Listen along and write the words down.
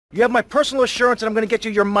You have my personal assurance that I'm going to get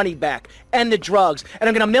you your money back and the drugs, and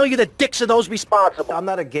I'm going to mail you the dicks of those responsible. I'm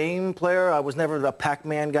not a game player. I was never a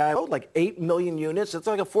Pac-Man guy. Oh, like 8 million units. It's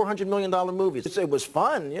like a $400 million movie. It was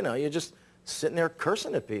fun, you know. You're just sitting there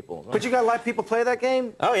cursing at people. But you got a lot of people play that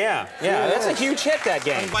game? Oh, yeah. Yeah, that's a huge hit, that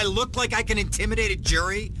game. Do I look like I can intimidate a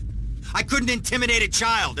jury? I couldn't intimidate a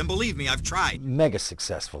child, and believe me, I've tried. Mega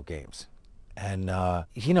successful games. And,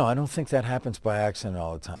 you know, I don't think that happens by accident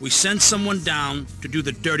all the time. We send someone down to do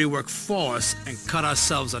the dirty work for us and cut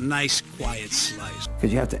ourselves a nice, quiet slice.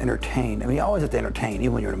 Because you have to entertain. I mean, you always have to entertain,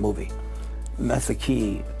 even when you're in a movie. And that's the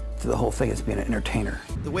key to the whole thing, is being an entertainer.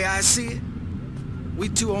 The way I see it, we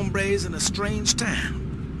two hombres in a strange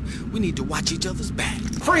town. We need to watch each other's back.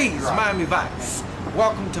 Freeze, Miami Vice.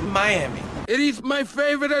 Welcome to Miami. It is my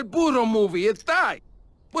favorite El Burro movie. It's tight.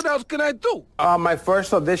 What else can I do? My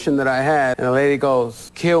first audition that I had, and the lady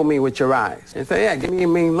goes, "Kill me with your eyes." And I say, "Yeah, give me a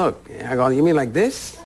mean look." I go, "You mean like this?"